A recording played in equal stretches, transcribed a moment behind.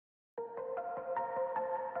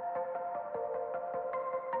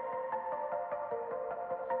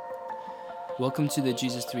Welcome to the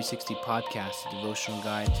Jesus 360 podcast, a devotional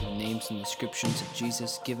guide to the names and descriptions of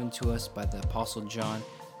Jesus given to us by the Apostle John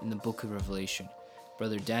in the book of Revelation.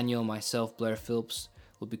 Brother Daniel and myself, Blair Phillips,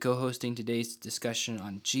 will be co-hosting today's discussion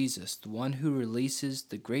on Jesus, the one who releases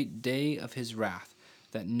the great day of his wrath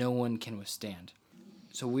that no one can withstand.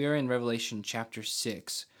 So we are in Revelation chapter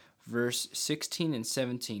 6, verse 16 and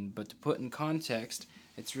 17, but to put in context,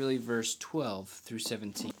 it's really verse 12 through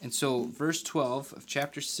 17. And so verse 12 of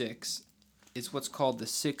chapter 6 is what's called the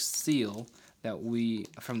sixth seal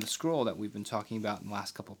from the scroll that we've been talking about in the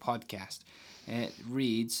last couple of podcasts. And it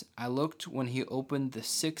reads, I looked when he opened the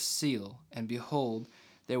sixth seal, and behold,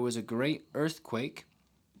 there was a great earthquake,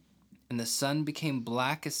 and the sun became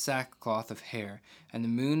black as sackcloth of hair, and the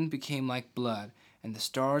moon became like blood, and the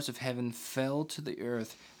stars of heaven fell to the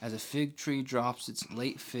earth as a fig tree drops its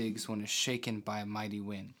late figs when it is shaken by a mighty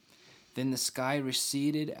wind. Then the sky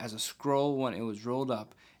receded as a scroll when it was rolled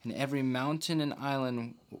up, and every mountain and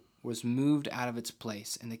island was moved out of its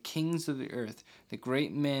place, and the kings of the earth, the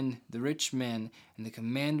great men, the rich men, and the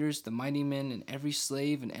commanders, the mighty men, and every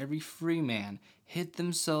slave and every free man, hid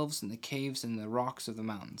themselves in the caves and the rocks of the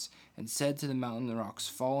mountains, and said to the mountain and the rocks,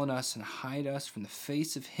 Fall on us and hide us from the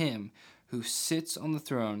face of him who sits on the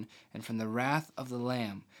throne, and from the wrath of the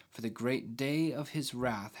Lamb, for the great day of his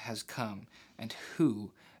wrath has come, and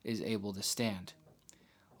who is able to stand?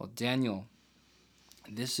 Well, Daniel,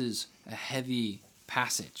 this is a heavy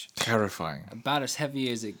passage. Terrifying. About as heavy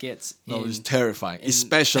as it gets. No, it's terrifying. It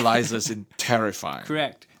specializes in terrifying.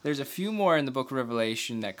 Correct. There's a few more in the book of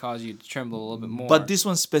Revelation that cause you to tremble a little bit more. But this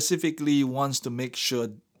one specifically wants to make sure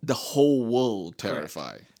the whole world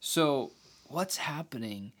terrified. Correct. So what's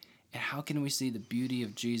happening, and how can we see the beauty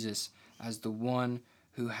of Jesus as the one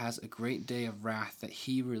who has a great day of wrath that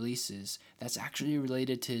he releases that's actually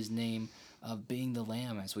related to his name of being the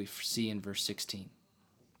Lamb, as we see in verse 16?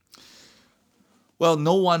 Well,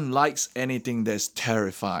 no one likes anything that's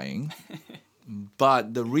terrifying.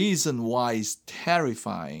 But the reason why it's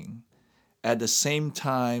terrifying at the same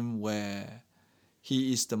time where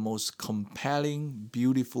he is the most compelling,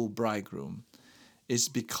 beautiful bridegroom is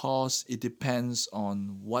because it depends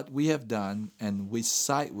on what we have done and which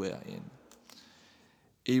side we are in.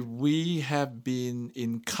 If we have been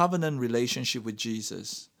in covenant relationship with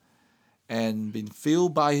Jesus and been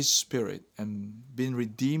filled by his Spirit and been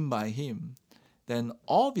redeemed by him, then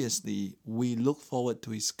obviously we look forward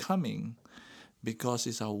to his coming because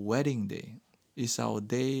it's our wedding day. It's our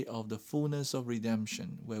day of the fullness of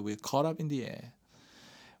redemption where we're caught up in the air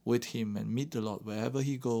with him and meet the Lord. Wherever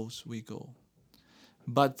he goes, we go.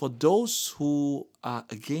 But for those who are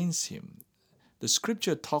against him, the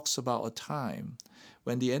scripture talks about a time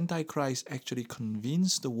when the Antichrist actually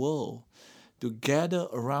convinced the world to gather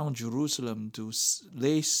around Jerusalem to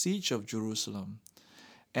lay siege of Jerusalem.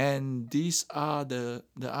 And these are the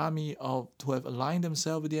army who have aligned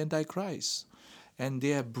themselves with the Antichrist. And they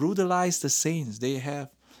have brutalized the saints. They have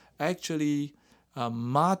actually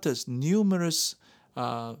martyred numerous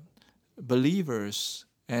believers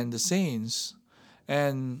and the saints.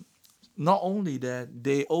 And not only that,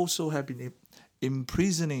 they also have been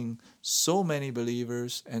imprisoning so many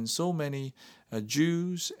believers and so many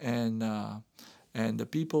Jews and the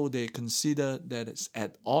people they consider that it's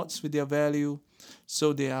at odds with their value.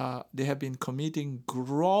 So they have been committing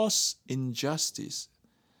gross injustice.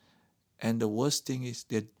 And the worst thing is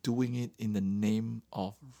they're doing it in the name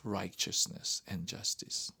of righteousness and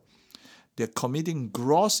justice. They're committing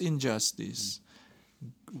gross injustice,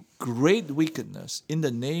 great wickedness in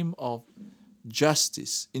the name of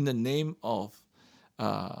justice, in the name of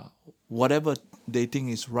whatever they think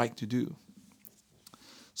is right to do.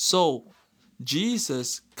 So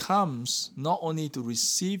Jesus comes not only to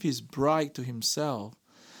receive his bride to himself,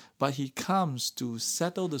 but he comes to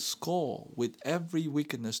settle the score with every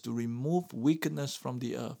wickedness, to remove wickedness from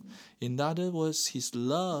the earth. In other words, his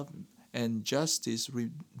love and justice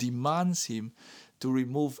demands him to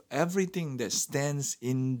remove everything that stands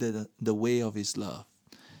in the way of his love.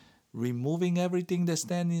 Removing everything that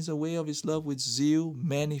stands in the way of his love with zeal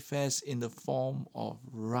manifests in the form of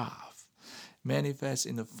wrath, manifests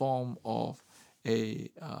in the form of a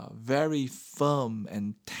very firm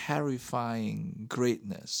and terrifying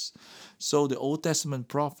greatness. So the Old Testament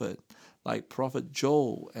prophet, like Prophet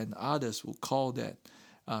Joel and others, will call that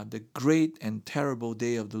the great and terrible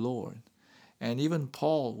day of the Lord. And even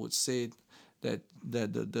Paul would say that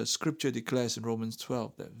the scripture declares in Romans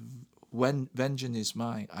 12 that when vengeance is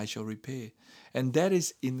mine, I shall repay. And that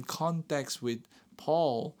is in context with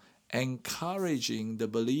Paul encouraging the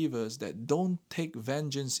believers that don't take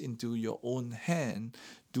vengeance into your own hand.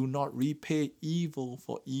 Do not repay evil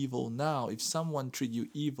for evil now. If someone treat you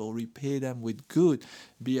evil, repay them with good.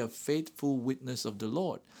 Be a faithful witness of the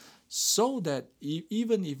Lord. So that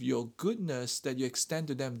even if your goodness that you extend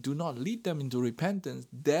to them do not lead them into repentance,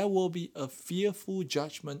 there will be a fearful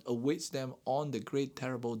judgment awaits them on the great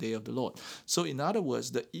terrible day of the Lord. So in other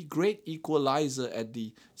words, the great equalizer at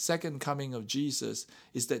the second coming of Jesus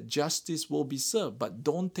is that justice will be served. But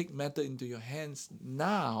don't take matter into your hands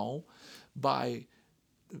now by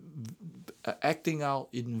acting out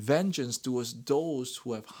in vengeance towards those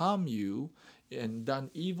who have harmed you and done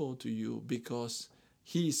evil to you, because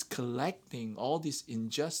he is collecting all this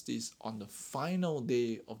injustice on the final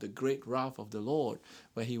day of the great wrath of the Lord,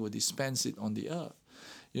 where he will dispense it on the earth.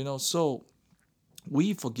 So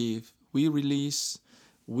we forgive, we release,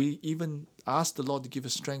 we even ask the Lord to give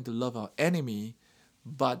us strength to love our enemy,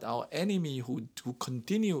 but our enemy who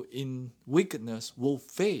continue in wickedness will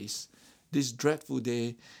face this dreadful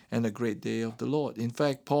day and the great day of the Lord. In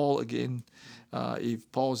fact, Paul, again, if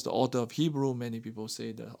Paul is the author of Hebrew, many people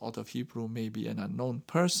say the author of Hebrew may be an unknown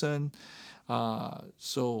person.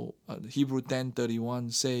 So Hebrew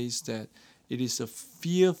 10:31 says that it is a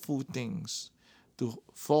fearful things to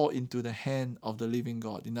fall into the hand of the living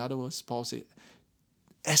God. In other words, Paul said,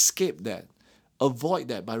 escape that. Avoid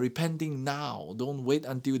that by repenting now. Don't wait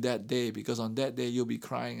until that day, because on that day you'll be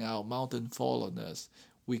crying out, mountain fall on us.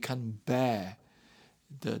 We can't bear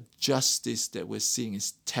the justice that we're seeing.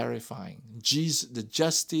 Is terrifying. The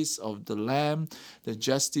justice of the Lamb, the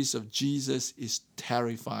justice of Jesus is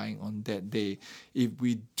terrifying on that day if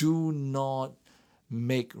we do not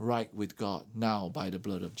make right with God now by the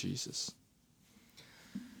blood of Jesus.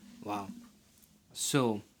 Wow.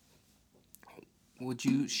 So, would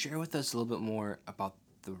you share with us a little bit more about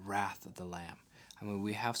the wrath of the Lamb? I mean,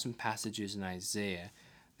 we have some passages in Isaiah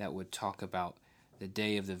that would talk about the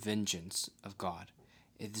day of the vengeance of God.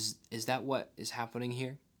 Is that what is happening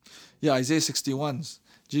here? Yeah, Isaiah 61.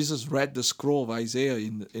 Jesus read the scroll of Isaiah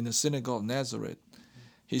in the synagogue of Nazareth.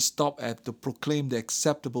 He stopped to proclaim the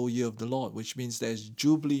acceptable year of the Lord, which means there's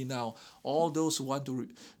jubilee now. All those who want to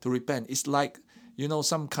repent. It's like,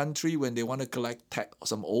 some country when they want to collect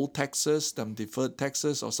some old taxes, some deferred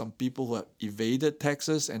taxes, or some people who have evaded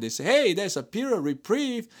taxes, and they say, hey, there's a period of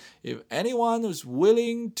reprieve. If anyone is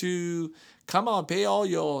willing to come out and pay all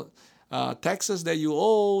your taxes that you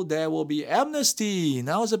owe, there will be amnesty.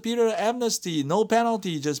 Now is a period of amnesty, no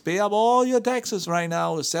penalty. Just pay up all your taxes right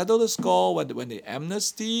now, settle the score. When the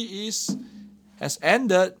amnesty has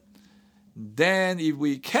ended, then if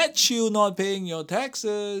we catch you not paying your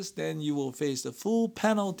taxes, then you will face the full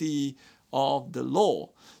penalty of the law.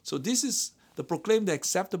 So this is the proclaim the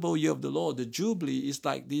acceptable year of the Lord. The Jubilee is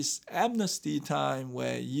like this amnesty time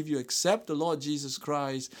where if you accept the Lord Jesus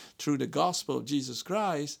Christ through the gospel of Jesus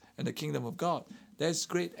Christ and the kingdom of God, there's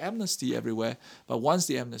great amnesty everywhere. But once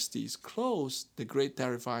the amnesty is closed, the great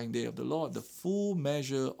terrifying day of the Lord, the full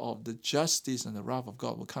measure of the justice and the wrath of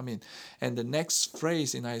God will come in. And the next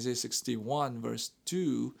phrase in Isaiah 61 verse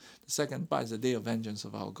 2, the second part is the day of vengeance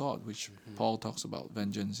of our God, which Paul talks about.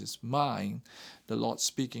 Vengeance is mine. The Lord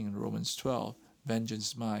speaking in Romans 12, vengeance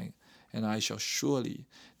is mine, and I shall surely.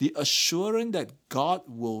 The assurance that God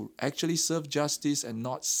will actually serve justice and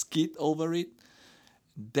not skid over it,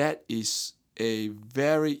 that is a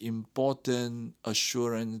very important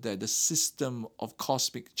assurance that the system of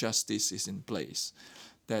cosmic justice is in place,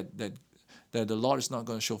 that the Lord is not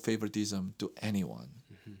going to show favoritism to anyone,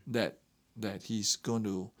 that He's going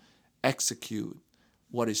to execute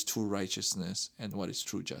what is true righteousness and what is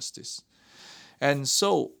true justice. And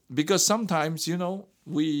so, because sometimes,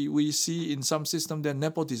 we see in some system that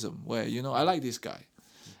nepotism, where, I like this guy.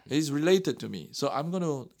 He's related to me, so I'm going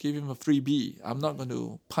to give him a freebie. I'm not going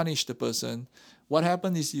to punish the person. What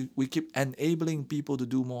happens is we keep enabling people to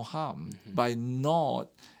do more harm by not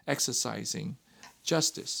exercising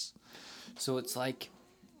justice. So it's like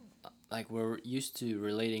we're used to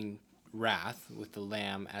relating wrath with the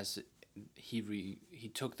Lamb as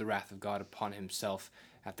he took the wrath of God upon himself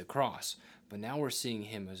at the cross. But now we're seeing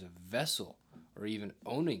him as a vessel, or even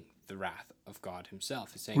owning the wrath of God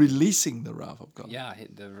himself. It's saying, releasing the wrath of God. Yeah,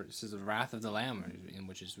 this is the wrath of the Lamb,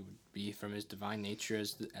 which would be from his divine nature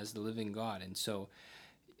as the living God. And so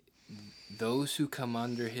those who come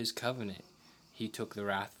under his covenant, he took the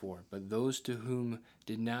wrath for. But those to whom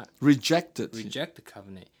did not reject the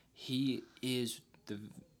covenant, he is the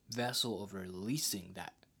vessel of releasing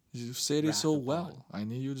that. You said it so well. I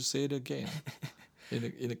need you to say it again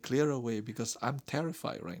in a clearer way, because I'm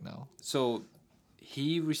terrified right now. So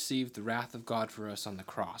he received the wrath of God for us on the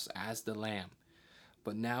cross as the Lamb.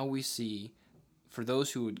 But now we see, for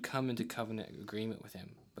those who would come into covenant agreement with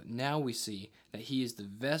him, but now we see that he is the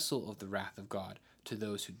vessel of the wrath of God to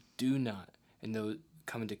those who do not, and those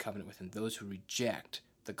come into covenant with him, those who reject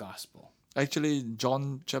the gospel. Actually,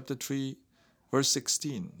 John chapter 3, verse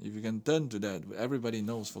 16, if you can turn to that, everybody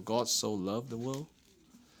knows, for God so loved the world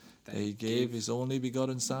that he gave his only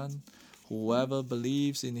begotten Son. Whoever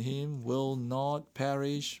believes in him will not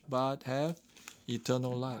perish but have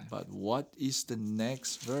eternal life. But what is the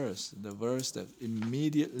next verse? The verse that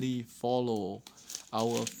immediately follow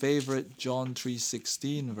our favorite John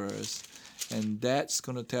 3:16 verse, and that's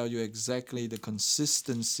going to tell you exactly the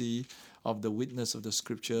consistency of the witness of the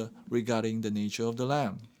scripture regarding the nature of the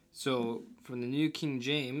Lamb. So from the New King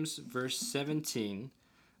James, verse 17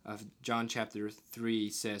 of John chapter 3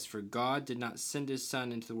 says, "For God did not send his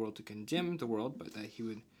Son into the world to condemn the world, but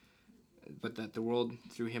that the world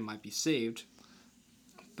through him might be saved."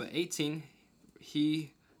 But 18,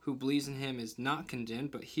 "He who believes in him is not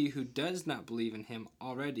condemned, but he who does not believe in him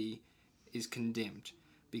already is condemned,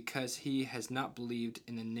 because he has not believed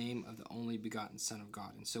in the name of the only begotten Son of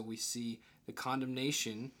God." And so we see the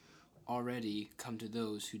condemnation already come to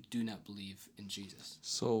those who do not believe in Jesus.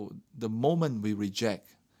 So the moment we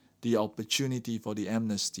reject the opportunity for the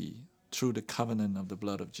amnesty through the covenant of the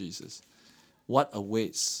blood of Jesus, what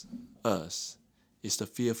awaits us is the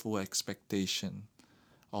fearful expectation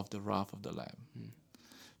of the wrath of the Lamb.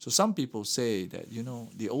 So some people say that,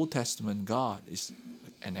 the Old Testament God is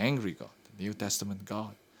an angry God. The New Testament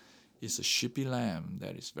God is a sheepy lamb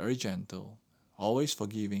that is very gentle, always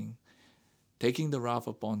forgiving, taking the wrath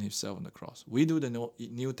upon himself on the cross. We do the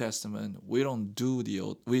New Testament. We don't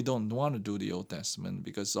want to do the Old Testament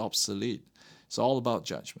because it's obsolete. It's all about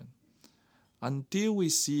judgment. Until we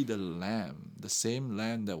see the Lamb, the same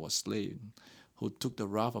Lamb that was slain, who took the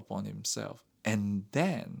wrath upon himself, and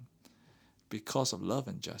then, because of love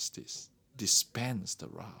and justice, dispense the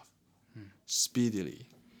wrath speedily.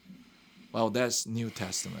 Well, that's New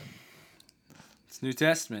Testament. It's New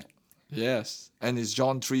Testament. Yes, and it's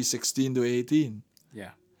John 3:16 to 18.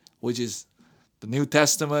 Yeah. Which is the New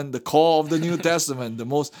Testament, the core of the New Testament.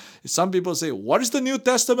 Some people say, what is the New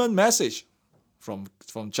Testament message? From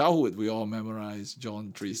childhood, we all memorize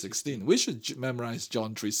John 3:16. We should memorize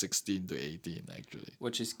John 3:16 to 18, actually.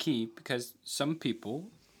 Which is key, because some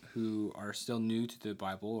people who are still new to the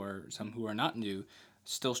Bible, or some who are not new,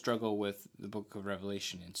 still struggle with the book of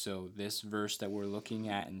Revelation. And so this verse that we're looking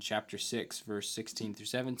at in chapter 6, verse 16 through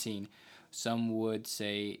 17, some would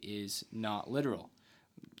say is not literal.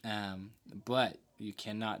 But you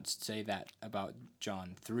cannot say that about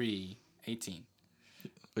John 3:18.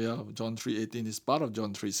 Yeah, John 3:18 is part of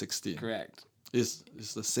John 3:16. Correct. It's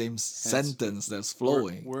the same sentence that's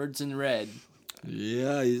flowing. Words in red.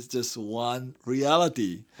 Yeah, it's just one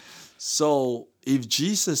reality. So if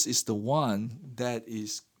Jesus is the one that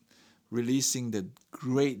is releasing the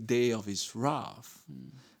great day of his wrath,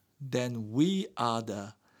 then we are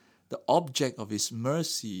the object of his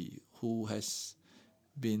mercy, who has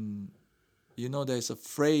been, there's a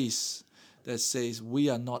phrase that says we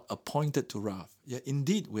are not appointed to wrath. Yeah,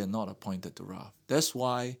 indeed, we are not appointed to wrath. That's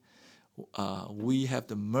why we have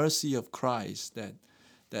the mercy of Christ that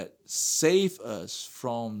save us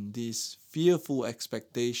from this fearful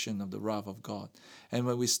expectation of the wrath of God. And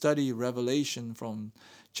when we study Revelation from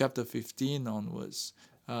chapter 15 onwards,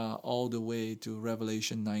 all the way to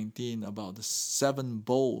Revelation 19 about the 7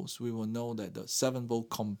 bowls, we will know that the 7 bowls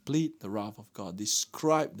complete the wrath of God,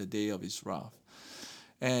 describe the day of his wrath.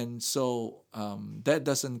 And so that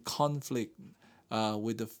doesn't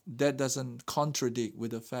that doesn't contradict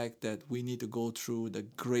with the fact that we need to go through the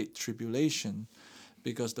great tribulation,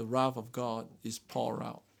 because the wrath of God is poured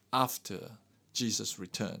out after Jesus'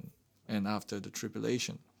 return and after the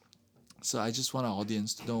tribulation. So I just want our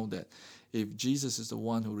audience to know that if Jesus is the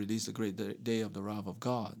one who released the great day of the wrath of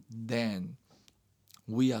God, then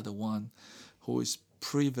we are the one who is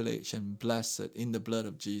privileged and blessed in the blood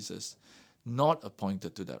of Jesus, not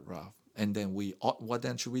appointed to that wrath. And then what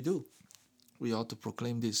then should we do? We ought to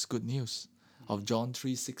proclaim this good news of John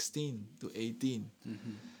 3:16 to 18.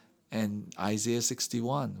 Mm-hmm. And Isaiah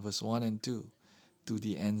 61, verse 1 and 2, to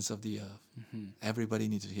the ends of the earth. Mm-hmm. Everybody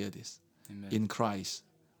needs to hear this. Amen. In Christ,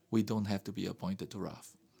 we don't have to be appointed to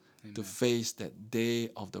wrath, Amen, to face that day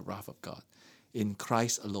of the wrath of God. In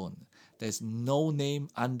Christ alone, there's no name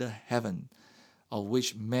under heaven of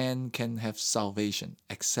which man can have salvation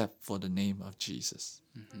except for the name of Jesus.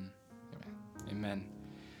 Mm-hmm. Amen. Amen.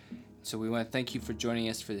 So we want to thank you for joining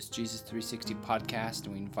us for this Jesus 360 podcast,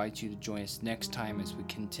 and we invite you to join us next time as we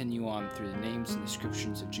continue on through the names and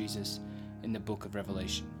descriptions of Jesus in the book of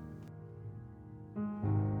Revelation.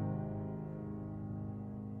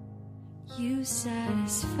 You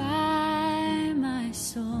satisfy my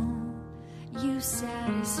soul. You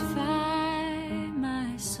satisfy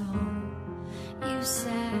my soul. You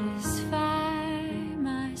satisfy